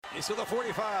He's to the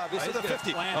 45. He's to the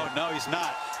 50. Oh, no, he's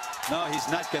not. No,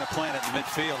 he's not going to plant it in the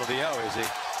midfield of the O, is he?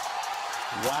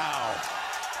 Wow.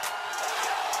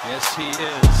 Yes, he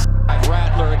is.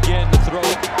 Rattler again to throw.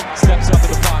 Steps up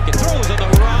in the pocket. Throws on the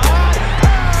run. Oh!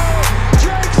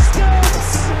 Drake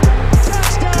Stoops!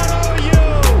 Touchdown OU!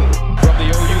 From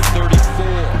the OU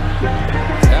 34.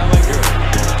 Ellinger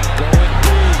going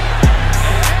deep.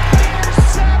 And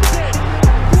intercepted!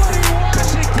 Woody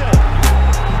Washington!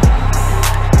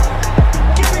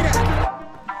 Give me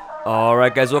that! All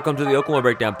right, guys, welcome to the Oklahoma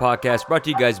Breakdown Podcast, brought to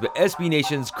you guys by SB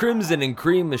Nation's Crimson and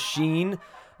Cream Machine.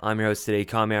 I'm your host today,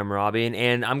 Kami Robin,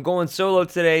 and I'm going solo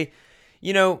today.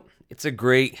 You know, it's a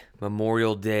great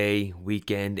Memorial Day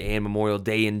weekend and Memorial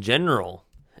Day in general.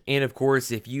 And of course,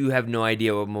 if you have no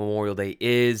idea what Memorial Day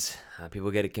is,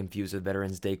 people get it confused with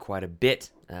Veterans Day quite a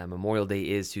bit. Memorial Day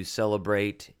is to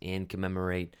celebrate and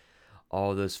commemorate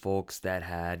all those folks that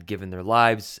had given their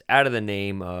lives out of the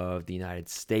name of the United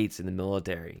States in the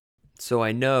military. So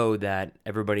I know that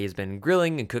everybody has been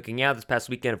grilling and cooking out this past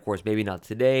weekend. Of course, maybe not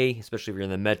today, especially if you're in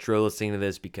the metro listening to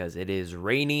this because it is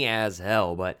rainy as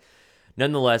hell. But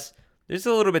nonetheless, there's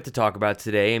a little bit to talk about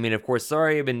today. I mean, of course,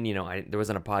 sorry, there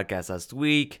wasn't a podcast last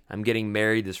week. I'm getting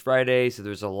married this Friday, so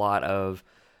there's a lot of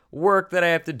work that I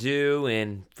have to do.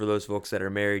 And for those folks that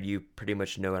are married, you pretty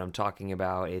much know what I'm talking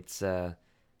about. It's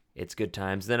good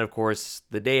times. Then, of course,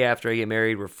 the day after I get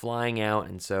married, we're flying out,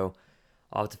 and so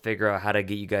I'll have to figure out how to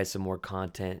get you guys some more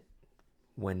content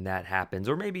when that happens.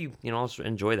 Or maybe, I'll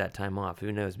enjoy that time off.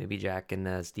 Who knows? Maybe Jack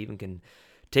and Steven can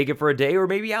take it for a day. Or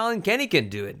maybe Alan Kenny can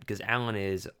do it because Alan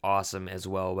is awesome as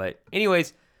well. But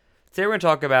anyways, today we're going to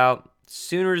talk about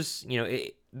Sooners.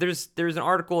 There's an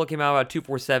article that came out about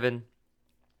 247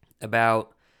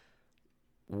 about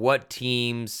what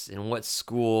teams and what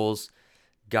schools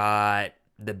got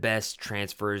the best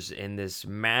transfers in this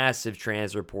massive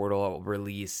transfer portal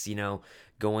release,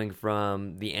 going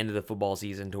from the end of the football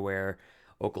season to where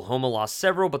Oklahoma lost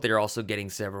several, but they're also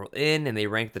getting several in, and they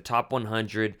ranked the top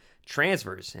 100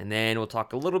 transfers. And then we'll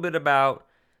talk a little bit about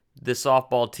the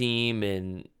softball team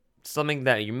and something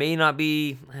that you may not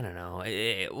be, I don't know,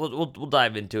 we'll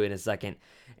dive into it in a second.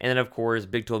 And then, of course,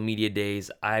 Big 12 Media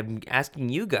Days, I'm asking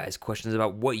you guys questions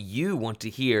about what you want to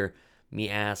hear me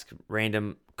ask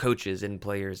random coaches and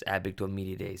players at Big 12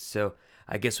 Media Days. So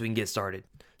I guess we can get started.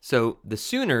 So the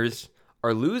Sooners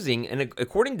are losing, and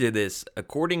according to this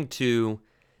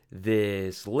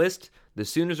list, the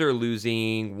Sooners are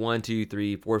losing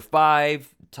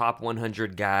 5 top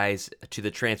 100 guys to the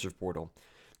transfer portal.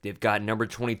 They've got number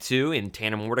 22 in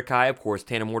Tanner Mordecai. Of course,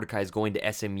 Tanner Mordecai is going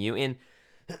to SMU. And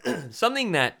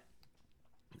something that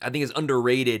I think is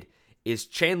underrated is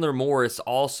Chandler Morris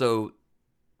also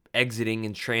exiting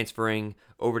and transferring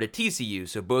over to TCU.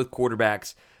 So both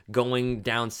quarterbacks going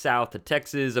down south to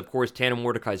Texas. Of course, Tanner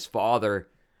Mordecai's father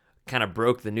kind of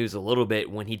broke the news a little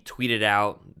bit when he tweeted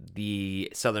out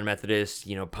the Southern Methodist,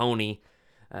 pony,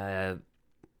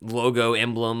 logo,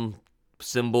 emblem,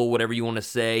 symbol, whatever you want to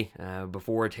say,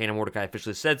 before Tanner Mordecai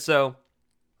officially said so.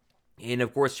 And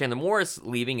of course, Chandler Morris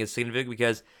leaving is significant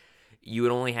because you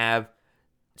would only have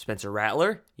Spencer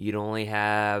Rattler, you'd only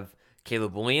have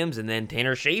Caleb Williams, and then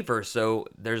Tanner Schaefer. So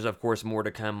there's, of course, more to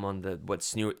come on the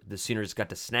Sooners got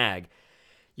to snag.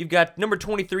 You've got number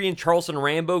 23 in Charleston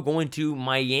Rambo going to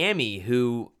Miami,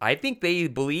 who I think they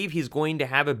believe he's going to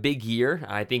have a big year.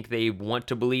 I think they want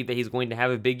to believe that he's going to have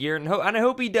a big year, and I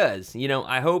hope he does.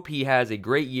 I hope he has a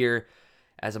great year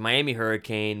as a Miami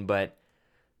Hurricane, but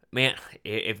man,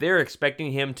 if they're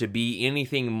expecting him to be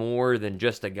anything more than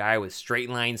just a guy with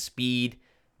straight line speed,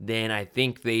 then I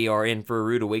think they are in for a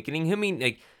rude awakening. I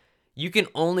mean, you can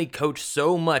only coach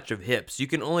so much of hips. You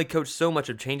can only coach so much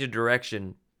of change of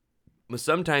direction. But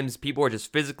sometimes people are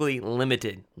just physically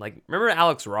limited. Like, remember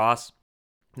Alex Ross?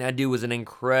 That dude was an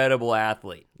incredible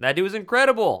athlete. That dude was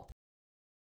incredible.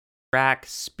 Track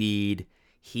speed.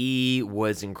 He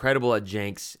was incredible at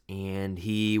Jenks, and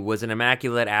he was an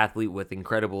immaculate athlete with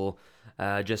incredible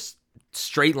just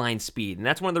straight line speed. And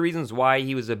that's one of the reasons why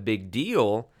he was a big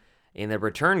deal in the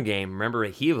return game. Remember,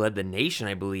 he led the nation,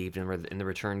 I believe, in the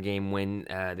return game when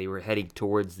they were heading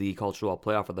towards the College Football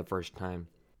Playoff for the first time.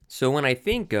 So when I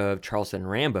think of Charleston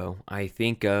Rambo, I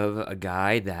think of a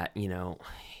guy that,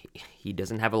 he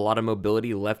doesn't have a lot of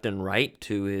mobility left and right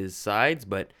to his sides,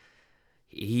 but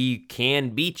he can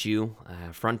beat you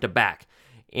front to back.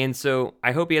 And so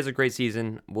I hope he has a great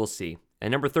season. We'll see.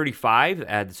 At number 35,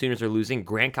 the Sooners are losing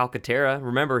Grant Calcaterra.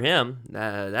 Remember him,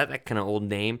 that kind of old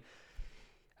name.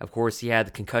 Of course, he had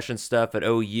the concussion stuff at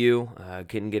OU,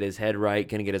 couldn't get his head right,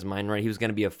 couldn't get his mind right. He was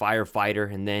going to be a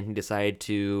firefighter, and then he decided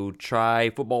to try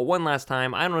football one last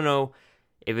time. I don't know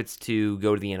if it's to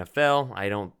go to the NFL. I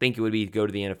don't think it would be to go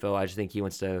to the NFL. I just think he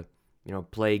wants to,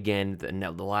 play again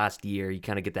the last year. You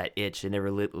kind of get that itch. It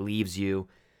never leaves you.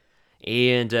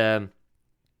 And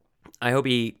I hope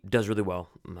he does really well.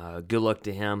 Good luck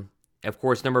to him. Of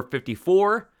course, number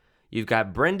 54, you've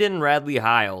got Brendan Radley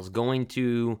Hiles going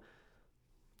to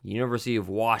University of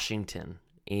Washington.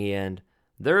 And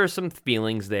there are some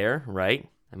feelings there, right?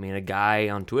 I mean, a guy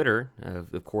on Twitter,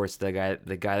 of course, the guy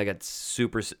that got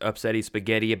super upsetty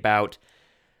spaghetti about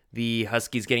the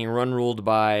Huskies getting run-ruled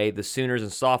by the Sooners in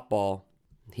softball,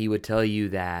 he would tell you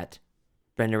that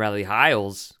Brendan Radley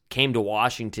Hiles came to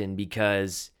Washington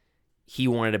because he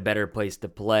wanted a better place to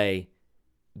play,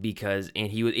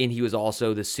 and he was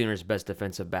also the Sooners' best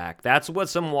defensive back. That's what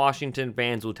some Washington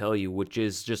fans will tell you, which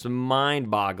is just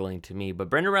mind-boggling to me. But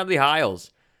Brendan Radley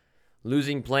Hiles,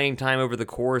 losing playing time over the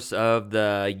course of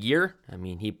the year. I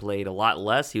mean, he played a lot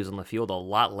less. He was on the field a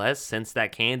lot less since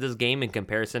that Kansas game in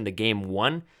comparison to game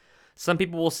 1. Some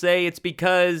people will say it's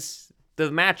because the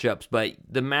matchups, but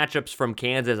the matchups from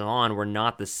Kansas on were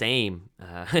not the same.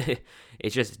 It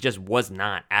just was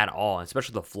not at all,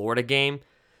 especially the Florida game.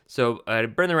 So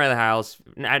Brendan Radley Hiles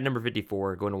at number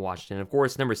 54 going to Washington. Of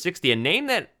course, number 60, a name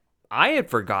that I had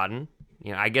forgotten,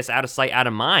 I guess out of sight, out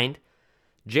of mind,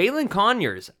 Jalen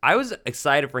Conyers. I was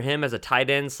excited for him as a tight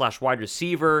end / wide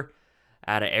receiver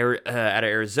out of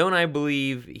Arizona, I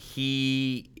believe.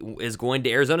 He is going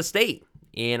to Arizona State,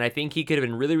 and I think he could have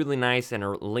been really, really nice and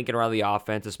linking around the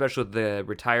offense, especially with the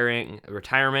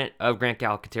retirement of Grant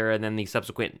Calcaterra and then the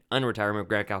subsequent unretirement of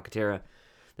Grant Calcaterra.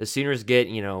 The Sooners get,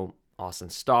 Austin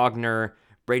Stogner.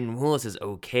 Braden Willis is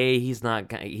okay. He's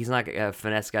not a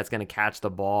finesse guy that's going to catch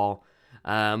the ball.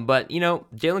 But,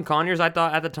 Jalen Conyers, I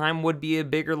thought at the time would be a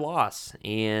bigger loss.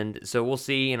 And so we'll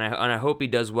see. And I hope he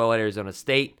does well at Arizona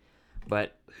State.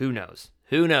 But who knows?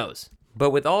 Who knows?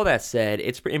 But with all that said,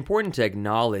 it's important to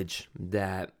acknowledge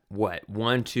that,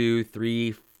 1, 2,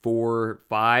 3, 4,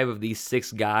 5 of these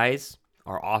 6 guys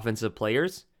are offensive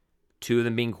players. 2 of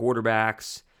them being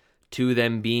quarterbacks, 2 of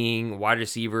them being wide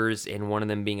receivers, and 1 of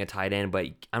them being a tight end. But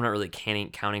I'm not really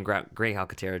counting Grant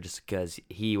Calcaterra just because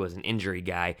he was an injury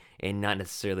guy and not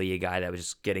necessarily a guy that was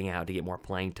just getting out to get more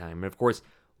playing time. And of course,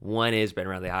 1 is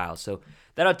Brendan Radley Hiles. So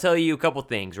that'll tell you a couple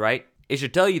things, right? It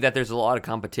should tell you that there's a lot of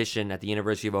competition at the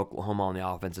University of Oklahoma on the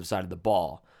offensive side of the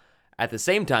ball. At the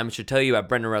same time, it should tell you about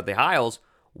Brendan Radley Hiles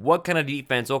what kind of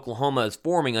defense Oklahoma is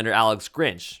forming under Alex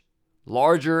Grinch.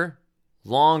 Larger,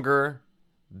 longer,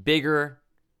 bigger,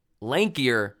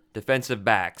 lankier defensive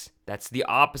backs. That's the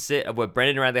opposite of what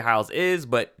Brendan Radley Hiles is,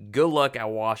 but good luck at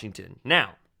Washington.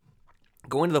 Now,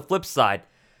 going to the flip side,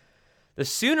 the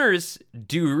Sooners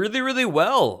do really, really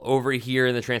well over here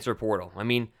in the transfer portal. I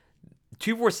mean,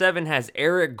 247 has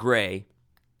Eric Gray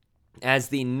as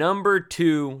the number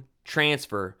 2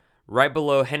 transfer, right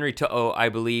below Henry To'o, I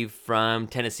believe, from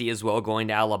Tennessee as well, going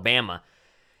to Alabama.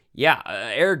 Yeah,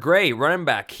 Eric Gray, running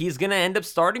back, he's going to end up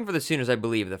starting for the Sooners, I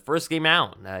believe, the first game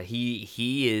out.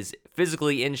 He is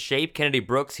physically in shape. Kennedy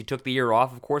Brooks, he took the year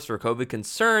off, of course, for COVID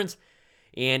concerns.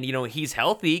 And, he's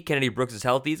healthy. Kennedy Brooks is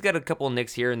healthy. He's got a couple of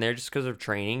nicks here and there just because of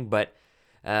training, but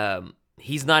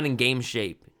he's not in game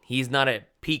shape. He's not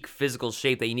at peak physical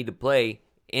shape that you need to play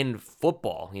in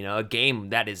football, a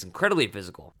game that is incredibly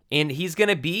physical. And he's going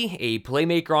to be a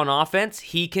playmaker on offense.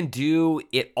 He can do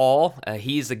it all.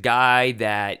 He's a guy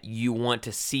that you want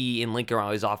to see in Lincoln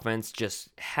Riley's offense just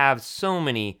have so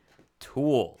many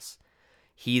tools.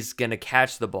 He's going to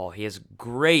catch the ball. He has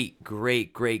great,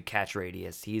 great, great catch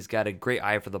radius. He's got a great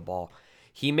eye for the ball.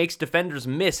 He makes defenders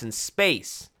miss in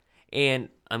space. And,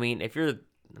 I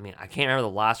can't remember the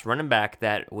last running back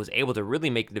that was able to really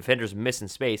make defenders miss in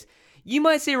space. You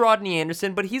might say Rodney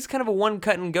Anderson, but he's kind of a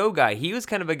one-cut-and-go guy. He was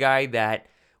kind of a guy that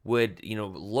would,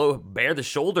 bear the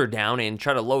shoulder down and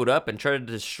try to load up and try to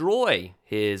destroy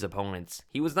his opponents.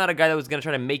 He was not a guy that was going to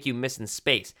try to make you miss in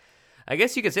space. I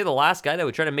guess you could say the last guy that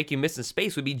would try to make you miss in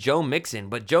space would be Joe Mixon,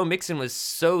 but Joe Mixon was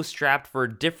so strapped for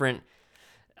different,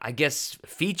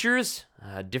 features,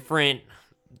 different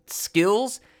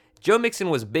skills. Joe Mixon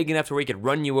was big enough to where he could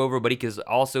run you over, but he was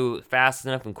also fast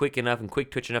enough and quick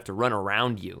twitch enough to run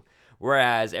around you.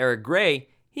 Whereas Eric Gray,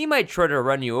 he might try to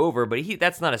run you over, but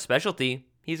that's not a specialty.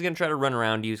 He's going to try to run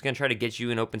around you. He's going to try to get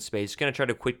you in open space. He's going to try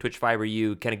to quick twitch fiber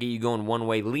you, kind of get you going one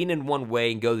way, lean in one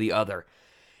way, and go the other.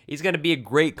 He's going to be a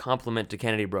great complement to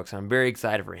Kennedy Brooks. I'm very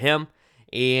excited for him.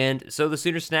 And so the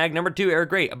Sooners snag number 2, Eric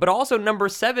Gray, but also number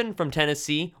 7 from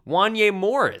Tennessee, Wanya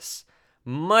Morris.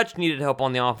 Much needed help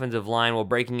on the offensive line while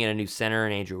breaking in a new center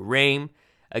in Andrew Rame.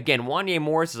 Again, Wanya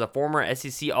Morris is a former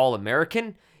SEC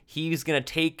All-American. He's going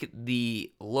to take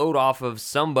the load off of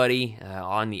somebody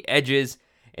on the edges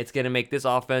It's going to make this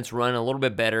offense run a little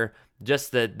bit better.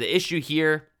 Just the issue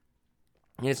here,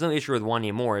 and it's no issue with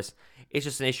Wanya Morris, it's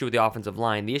just an issue with the offensive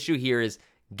line. The issue here is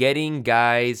getting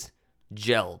guys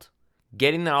gelled,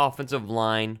 getting that offensive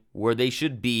line where they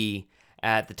should be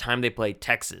at the time they play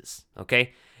Texas,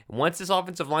 okay? Once this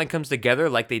offensive line comes together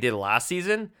like they did last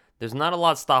season, there's not a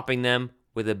lot stopping them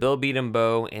with a Bill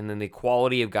Bedenbaugh and then the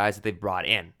quality of guys that they've brought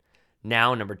in.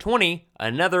 Now, number 20,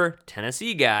 another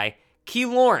Tennessee guy, Key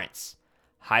Lawrence,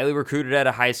 highly recruited out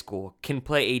of high school, can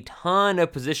play a ton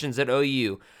of positions at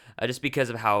OU just because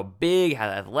of how big, how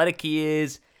athletic he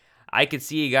is. I could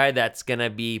see a guy that's going to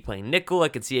be playing nickel. I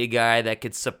could see a guy that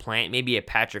could supplant maybe a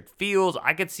Patrick Fields.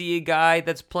 I could see a guy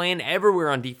that's playing everywhere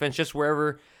on defense, just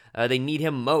wherever they need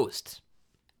him most.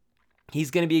 He's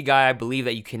going to be a guy, I believe,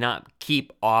 that you cannot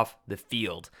keep off the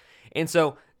field. And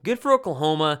so, good for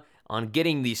Oklahoma on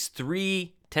getting these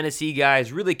 3 Tennessee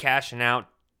guys, really cashing out.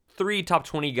 3 top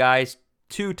 20 guys,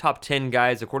 2 top 10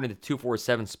 guys, according to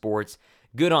 247 Sports.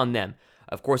 Good on them.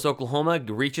 Of course, Oklahoma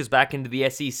reaches back into the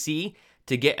SEC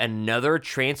to get another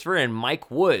transfer in Mike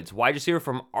Woods, wide receiver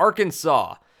from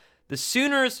Arkansas. The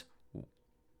Sooners,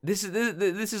 this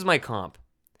is my comp.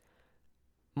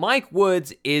 Mike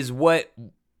Woods is what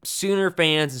Sooner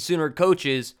fans and Sooner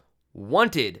coaches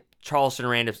wanted Charleston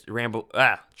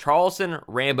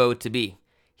Rambo to be.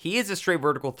 He is a straight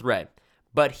vertical threat,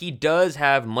 but he does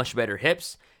have much better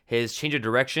hips. His change of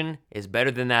direction is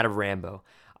better than that of Rambo.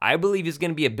 I believe he's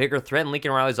going to be a bigger threat in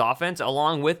Lincoln Riley's offense,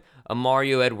 along with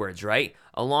Mario Edwards, right?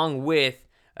 Along with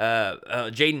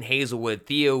Jaden Hazelwood,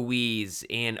 Theo Wees,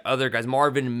 and other guys,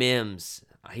 Marvin Mims.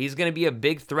 He's going to be a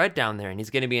big threat down there, and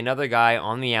he's going to be another guy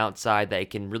on the outside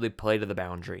that can really play to the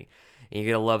boundary. And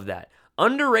you're going to love that.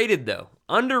 Underrated, though.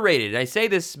 Underrated. I say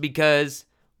this because,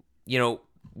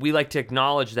 we like to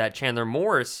acknowledge that Chandler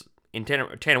Morris, and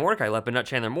Tanner Mordecai left, but not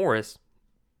Chandler Morris.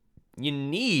 You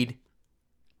need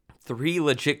 3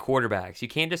 legit quarterbacks. You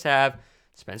can't just have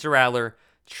Spencer Rattler,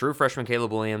 true freshman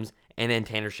Caleb Williams, and then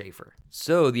Tanner Schaefer.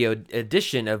 So the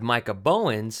addition of Micah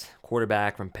Bowens,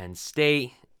 quarterback from Penn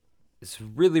State, is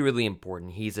really, really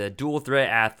important. He's a dual threat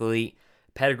athlete,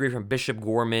 pedigree from Bishop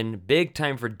Gorman, big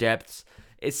time for depths.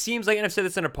 It seems like, and I've said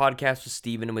this in a podcast with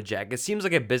Steven and with Jack, it seems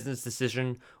like a business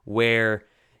decision where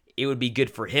it would be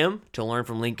good for him to learn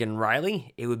from Lincoln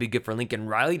Riley. It would be good for Lincoln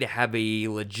Riley to have a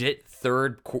legit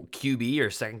third QB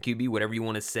or second QB, whatever you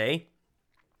want to say.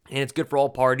 And it's good for all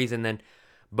parties. And then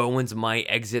Bowens might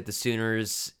exit the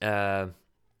Sooners.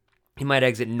 He might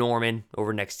exit Norman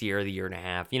over next year or the year and a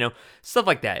half, stuff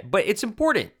like that. But it's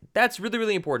important. That's really,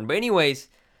 really important. But anyways,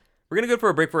 we're going to go for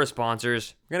a break for our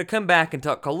sponsors. We're going to come back and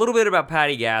talk a little bit about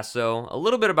Patty Gasso, a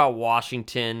little bit about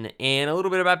Washington, and a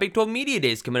little bit about Big 12 Media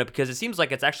Days coming up, because it seems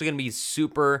like it's actually going to be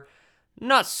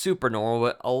not super normal,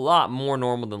 but a lot more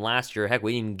normal than last year. Heck,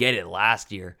 we didn't even get it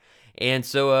last year. And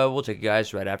so we'll check you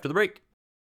guys right after the break.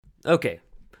 Okay,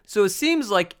 so it seems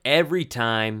like every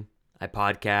time I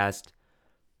podcast,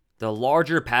 the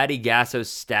larger Patty Gasso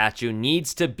statue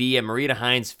needs to be at Marita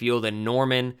Hines Field in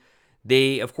Norman.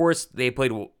 They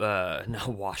played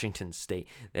Washington State,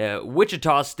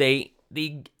 Wichita State.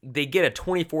 They get a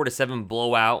 24-7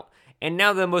 blowout, and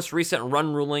now the most recent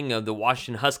run ruling of the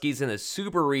Washington Huskies in the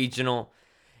Super Regional.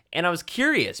 And I was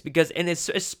curious because, and it's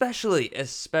especially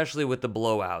with the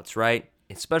blowouts, right?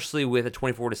 Especially with a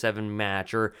 24-7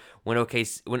 match, or when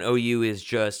OU is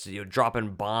just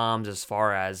dropping bombs as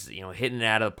far as hitting it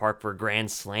out of the park for grand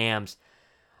slams.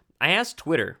 I asked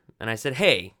Twitter, and I said,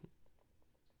 hey.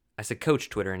 I said, Coach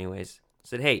Twitter anyways. I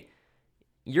said, hey,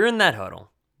 you're in that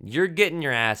huddle. You're getting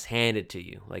your ass handed to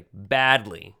you, like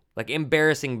badly, like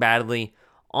embarrassing badly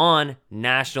on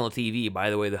national TV. By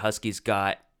the way, the Huskies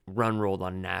got run rolled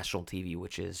on national TV,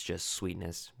 which is just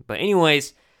sweetness. But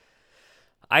anyways,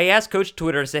 I asked Coach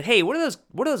Twitter, I said, hey, what are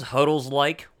those huddles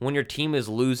like when your team is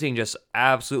losing just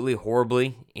absolutely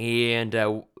horribly? And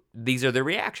these are their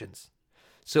reactions.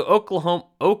 So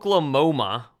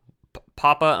Oklahoma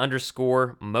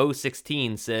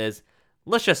Papa_Mo16 says,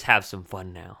 let's just have some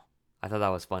fun now. I thought that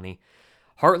was funny.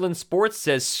 Heartland Sports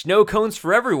says, snow cones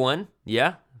for everyone.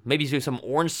 Yeah, maybe do some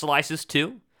orange slices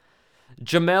too.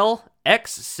 Jamel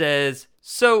X says,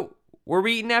 so were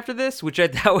we eating after this? Which I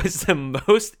thought was the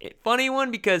most funny one,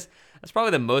 because that's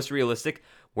probably the most realistic.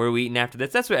 Were we eating after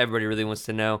this? That's what everybody really wants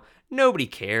to know. Nobody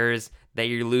cares that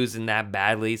you're losing that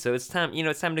badly, so it's time.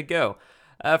 It's time to go.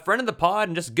 A friend of the pod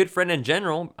and just a good friend in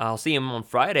general. I'll see him on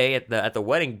Friday at the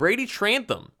wedding. Brady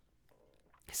Trantham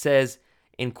says,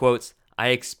 in quotes, I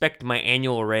expect my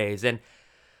annual raise. And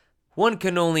one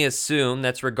can only assume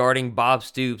that's regarding Bob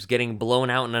Stoops getting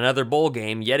blown out in another bowl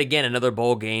game, yet again another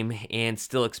bowl game, and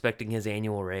still expecting his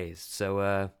annual raise.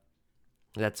 So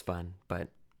that's fun. But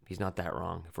He's not that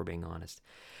wrong, if we're being honest.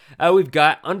 We've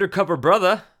got Undercover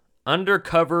Brother.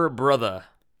 Undercover Brother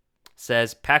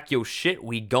says, pack your shit,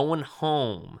 we going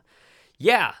home.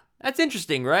 Yeah, that's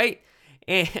interesting, right?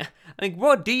 And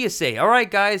what do you say? All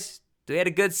right, guys, they had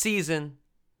a good season.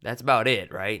 That's about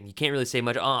it, right? You can't really say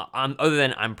much other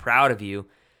than I'm proud of you.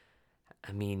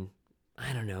 I mean,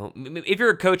 I don't know. If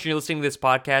you're a coach and you're listening to this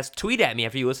podcast, tweet at me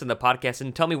after you listen to the podcast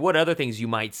and tell me what other things you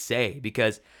might say,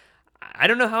 because I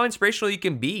don't know how inspirational you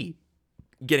can be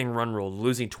getting run rolled,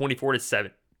 losing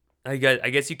 24-7. I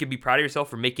guess you could be proud of yourself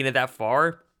for making it that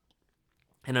far.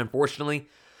 And unfortunately,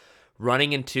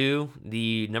 running into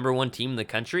the number one team in the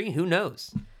country, who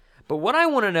knows? But what I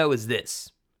want to know is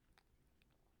this.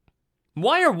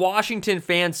 Why are Washington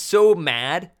fans so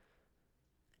mad?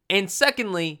 And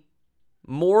secondly,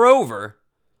 moreover,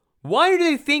 why do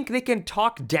they think they can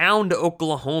talk down to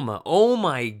Oklahoma? Oh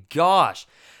my gosh.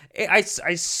 I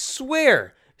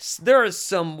swear, there are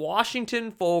some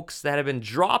Washington folks that have been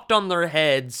dropped on their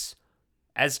heads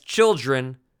as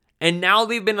children, and now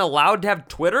they've been allowed to have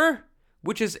Twitter,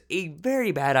 which is a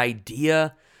very bad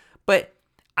idea. But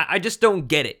I just don't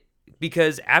get it.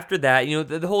 Because after that,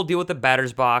 the whole deal with the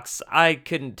batter's box, I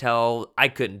couldn't tell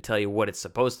you what it's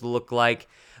supposed to look like.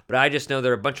 But I just know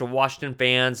there are a bunch of Washington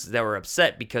fans that were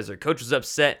upset because their coach was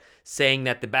upset, saying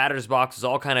that the batter's box was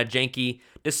all kind of janky,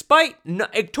 despite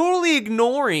totally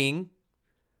ignoring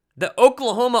that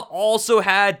Oklahoma also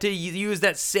had to use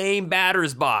that same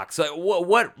batter's box. Like,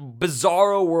 what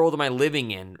bizarro world am I living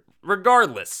in?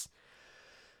 Regardless,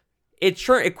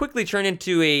 it quickly turned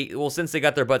into since they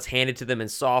got their butts handed to them in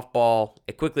softball,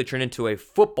 it quickly turned into a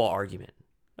football argument.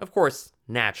 Of course,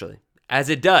 naturally, as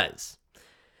it does.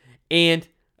 And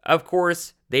of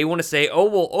course, they want to say, oh,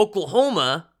 well,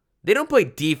 Oklahoma, they don't play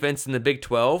defense in the Big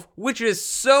 12, which is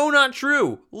so not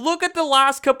true. Look at the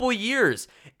last couple of years.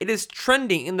 It is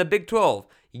trending in the Big 12.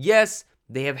 Yes,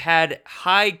 they have had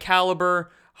high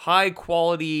caliber, high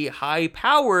quality, high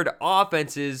powered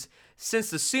offenses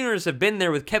since the Sooners have been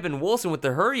there with Kevin Wilson with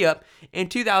the hurry up in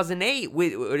 2008,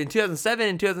 in 2007,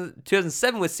 and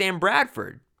 2007 with Sam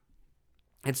Bradford.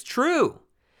 It's true.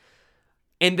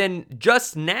 And then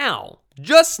just now,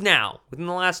 within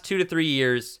the last 2 to 3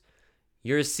 years,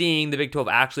 you're seeing the Big 12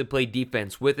 actually play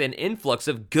defense with an influx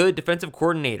of good defensive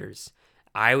coordinators.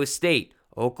 Iowa State,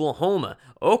 Oklahoma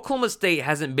State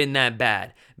hasn't been that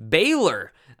bad.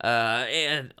 Baylor,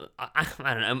 and I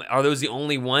don't know, are those the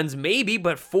only ones? Maybe,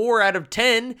 but 4 out of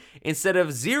 10 instead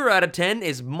of 0 out of 10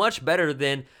 is much better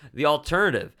than the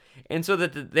alternative. And so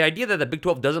the idea that the Big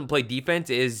 12 doesn't play defense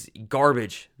is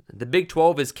garbage. The Big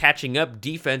 12 is catching up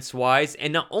defense-wise,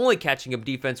 and not only catching up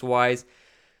defense-wise,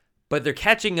 but they're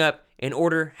catching up in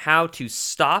order how to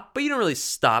stop, but you don't really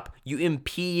stop, you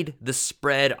impede the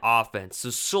spread offense, so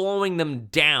slowing them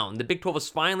down. The Big 12 is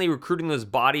finally recruiting those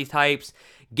body types,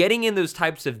 getting in those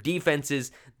types of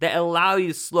defenses that allow you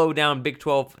to slow down Big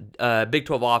 12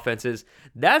 offenses.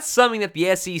 That's something that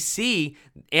the SEC,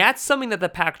 that's something that the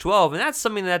Pac-12, and that's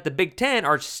something that the Big 10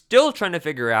 are still trying to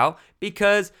figure out,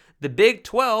 because the Big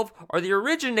 12 are the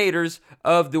originators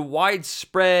of the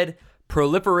widespread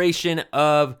proliferation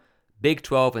of Big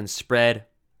 12 and spread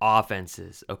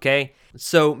offenses, okay?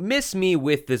 So miss me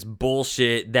with this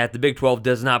bullshit that the Big 12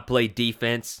 does not play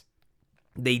defense.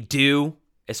 They do,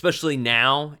 especially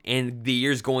now and the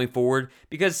years going forward,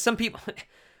 because some people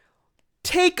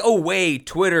take away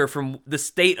Twitter from the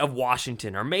state of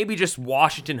Washington, or maybe just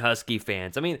Washington Husky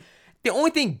fans. I mean, the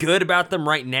only thing good about them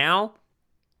right now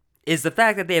is the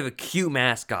fact that they have a cute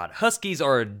mascot. Huskies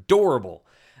are adorable.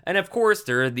 And of course,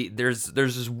 there's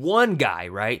this one guy,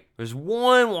 right? There's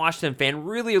one Washington fan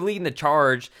really leading the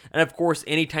charge. And of course,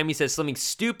 anytime he says something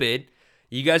stupid,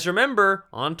 you guys remember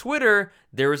on Twitter,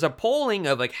 there was a polling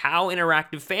of like how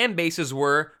interactive fan bases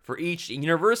were for each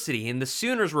university. And the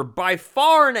Sooners were by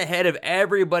far and ahead of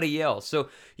everybody else. So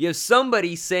you have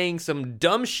somebody saying some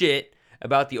dumb shit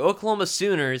about the Oklahoma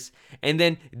Sooners, and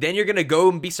then you're going to go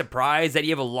and be surprised that you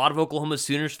have a lot of Oklahoma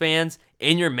Sooners fans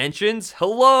in your mentions?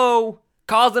 Hello?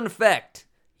 Cause and effect.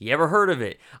 You ever heard of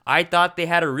it? I thought they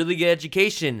had a really good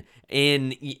education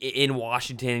in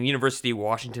Washington, University of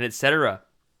Washington, etc.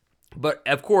 But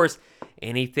of course,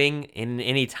 anything in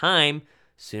any time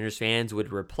Sooners fans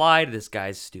would reply to this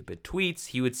guy's stupid tweets,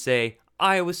 he would say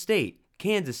Iowa State,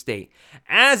 Kansas State,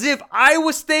 as if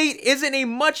Iowa State isn't a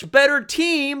much better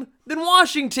team than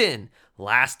Washington.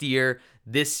 Last year,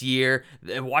 this year,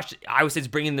 Iowa State's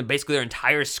bringing basically their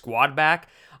entire squad back.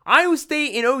 Iowa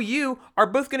State and OU are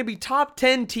both going to be top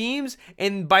 10 teams,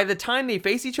 and by the time they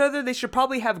face each other, they should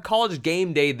probably have college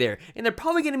game day there. And they're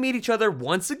probably going to meet each other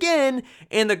once again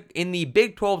in the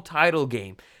Big 12 title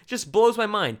game. Just blows my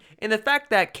mind. And the fact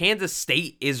that Kansas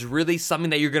State is really something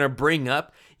that you're going to bring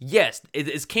up, yes,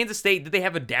 is Kansas State, did they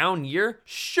have a down year?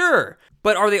 Sure.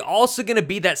 But are they also going to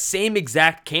be that same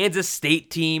exact Kansas State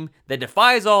team that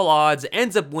defies all odds,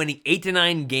 ends up winning 8 to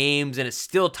 9 games, and is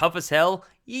still tough as hell?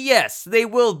 Yes, they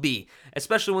will be,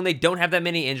 especially when they don't have that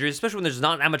many injuries, especially when there's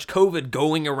not that much COVID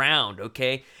going around,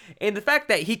 okay? And the fact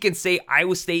that he can say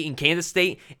Iowa State and Kansas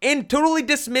State and totally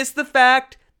dismiss the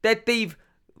fact that they've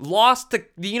lost to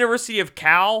the University of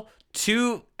Cal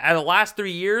 2 out of the last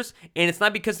 3 years, and it's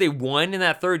not because they won in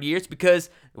that third year, it's because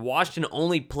Washington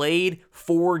only played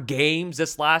 4 games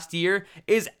this last year,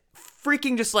 is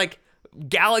freaking just like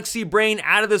galaxy brain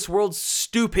out of this world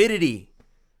stupidity.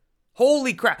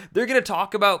 Holy crap. They're going to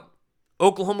talk about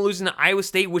Oklahoma losing to Iowa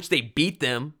State, which they beat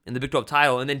them in the Big 12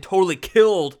 title, and then totally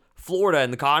killed Florida in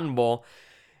the Cotton Bowl,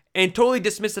 and totally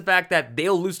dismiss the fact that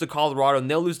they'll lose to Colorado and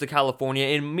they'll lose to California,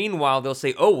 and meanwhile they'll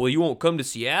say, oh, well, you won't come to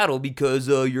Seattle because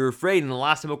you're afraid. And the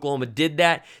last time Oklahoma did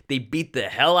that, they beat the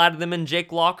hell out of them in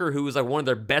Jake Locker, who was like one of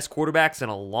their best quarterbacks in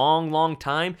a long, long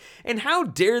time. And how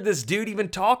dare this dude even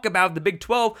talk about the Big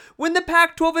 12 when the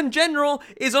Pac-12 in general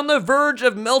is on the verge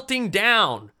of melting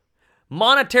down?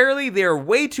 Monetarily, they are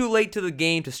way too late to the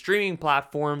game, to streaming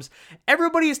platforms.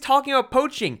 Everybody is talking about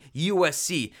poaching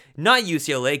USC, not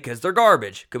UCLA, because they're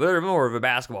garbage. Because they're more of a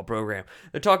basketball program.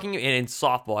 They're talking in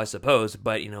softball, I suppose,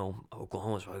 but,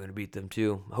 Oklahoma's probably going to beat them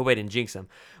too. I hope I didn't jinx them.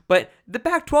 But the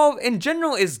Pac-12 in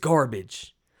general is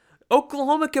garbage.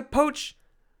 Oklahoma could poach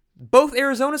both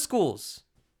Arizona schools.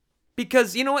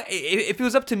 Because, you know what, if it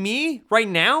was up to me right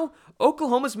now,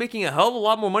 Oklahoma's making a hell of a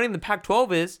lot more money than the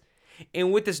Pac-12 is.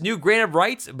 And with this new grant of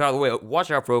rights, by the way,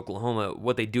 watch out for Oklahoma,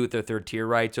 what they do with their third tier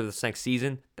rights over this next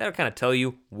season. That'll kind of tell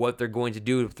you what they're going to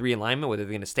do with realignment, whether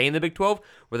they're going to stay in the Big 12,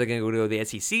 whether they're going to go to the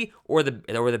SEC or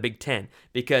the Big 10.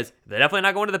 Because they're definitely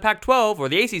not going to the Pac-12 or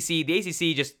the ACC. The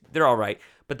ACC, they're all right.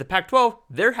 But the Pac-12,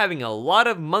 they're having a lot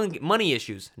of money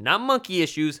issues. Not monkey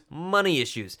issues, money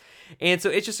issues. And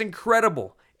so it's just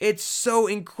incredible. It's so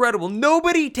incredible.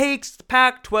 Nobody takes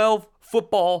Pac-12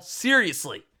 football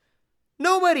seriously.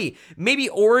 Nobody. Maybe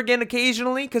Oregon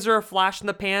occasionally because they're a flash in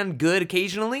the pan good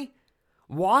occasionally.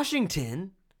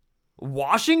 Washington?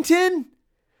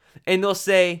 And they'll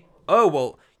say, oh,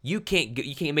 well, you can't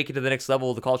make it to the next level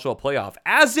of the college football playoff.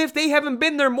 As if they haven't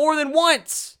been there more than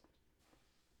once.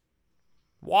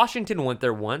 Washington went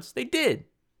there once. They did.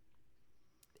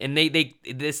 And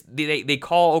they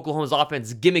call Oklahoma's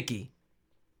offense gimmicky.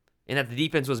 And that the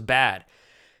defense was bad.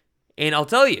 And I'll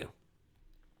tell you,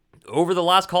 over the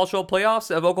last college football playoffs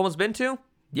that Oklahoma's been to,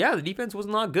 yeah, the defense was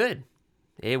not good.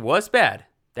 It was bad.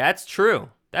 That's true.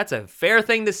 That's a fair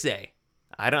thing to say.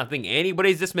 I don't think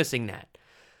anybody's dismissing that.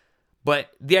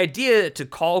 But the idea to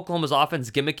call Oklahoma's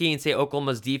offense gimmicky and say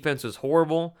Oklahoma's defense was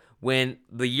horrible when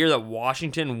the year that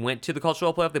Washington went to the college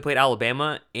football playoff, they played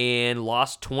Alabama and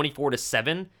lost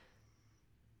 24-7.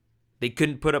 They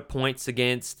couldn't put up points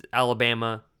against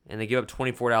Alabama, and they gave up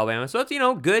 24 to Alabama. So that's,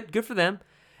 good for them.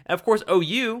 And of course,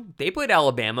 OU, they played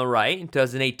Alabama, right, in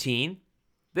 2018.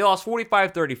 They lost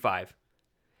 45-35.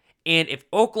 And if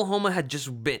Oklahoma had just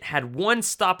had one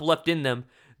stop left in them,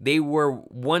 they were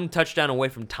one touchdown away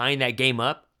from tying that game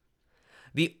up.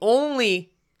 The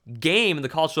only game in the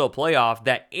college football playoff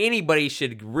that anybody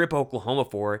should rip Oklahoma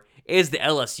for is the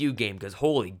LSU game, because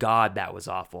holy God, that was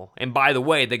awful. And by the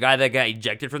way, the guy that got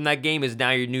ejected from that game is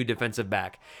now your new defensive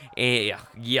back. And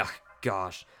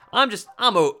gosh.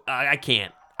 I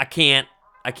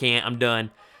can't. I'm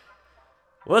done.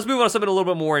 Well, let's move on to something a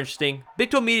little bit more interesting.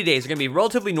 Big 12 Media Days are going to be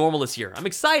relatively normal this year. I'm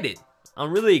excited.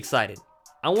 I'm really excited.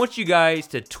 I want you guys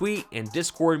to tweet and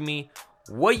Discord me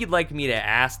what you'd like me to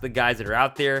ask the guys that are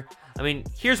out there. I mean,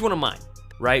 here's one of mine,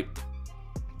 right?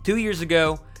 2 years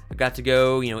ago, I got to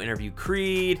go, interview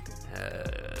Creed,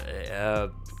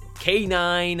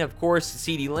 K9, of course,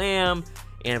 CeeDee Lamb,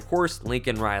 and of course,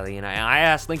 Lincoln Riley. And I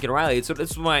asked Lincoln Riley, so this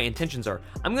is what my intentions are.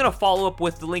 I'm going to follow up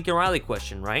with the Lincoln Riley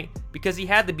question, right? Because he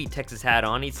had the Beat Texas hat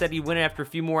on. He said he'd win after a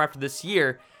few more after this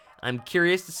year. I'm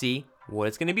curious to see what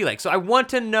it's going to be like. So I want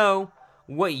to know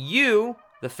what you,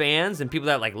 the fans, and people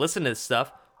that listen to this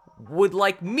stuff, would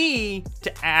like me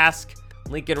to ask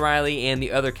Lincoln Riley and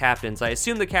the other captains. I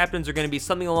assume the captains are going to be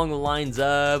something along the lines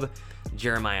of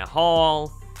Jeremiah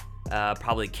Hall,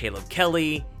 probably Caleb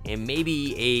Kelly, and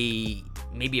maybe a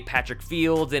Patrick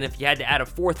Fields, and if you had to add a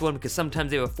fourth one, because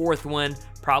sometimes they have a fourth one,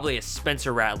 probably a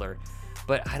Spencer Rattler.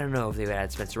 But I don't know if they would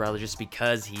add Spencer Rattler just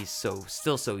because he's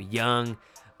still so young.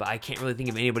 but I can't really think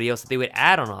of anybody else that they would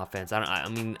add on offense. I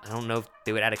don't know if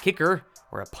they would add a kicker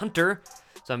or a punter.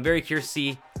 So I'm very curious to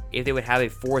see if they would have a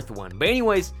fourth one. But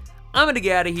anyways, I'm going to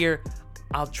get out of here.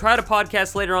 I'll try to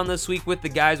podcast later on this week with the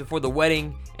guys before the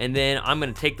wedding, and then I'm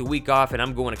going to take the week off, and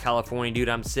I'm going to California, dude.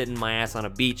 I'm sitting my ass on a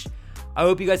beach. I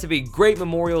hope you guys have a great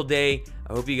Memorial Day.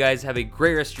 I hope you guys have a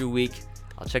great rest of your week.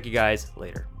 I'll check you guys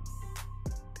later.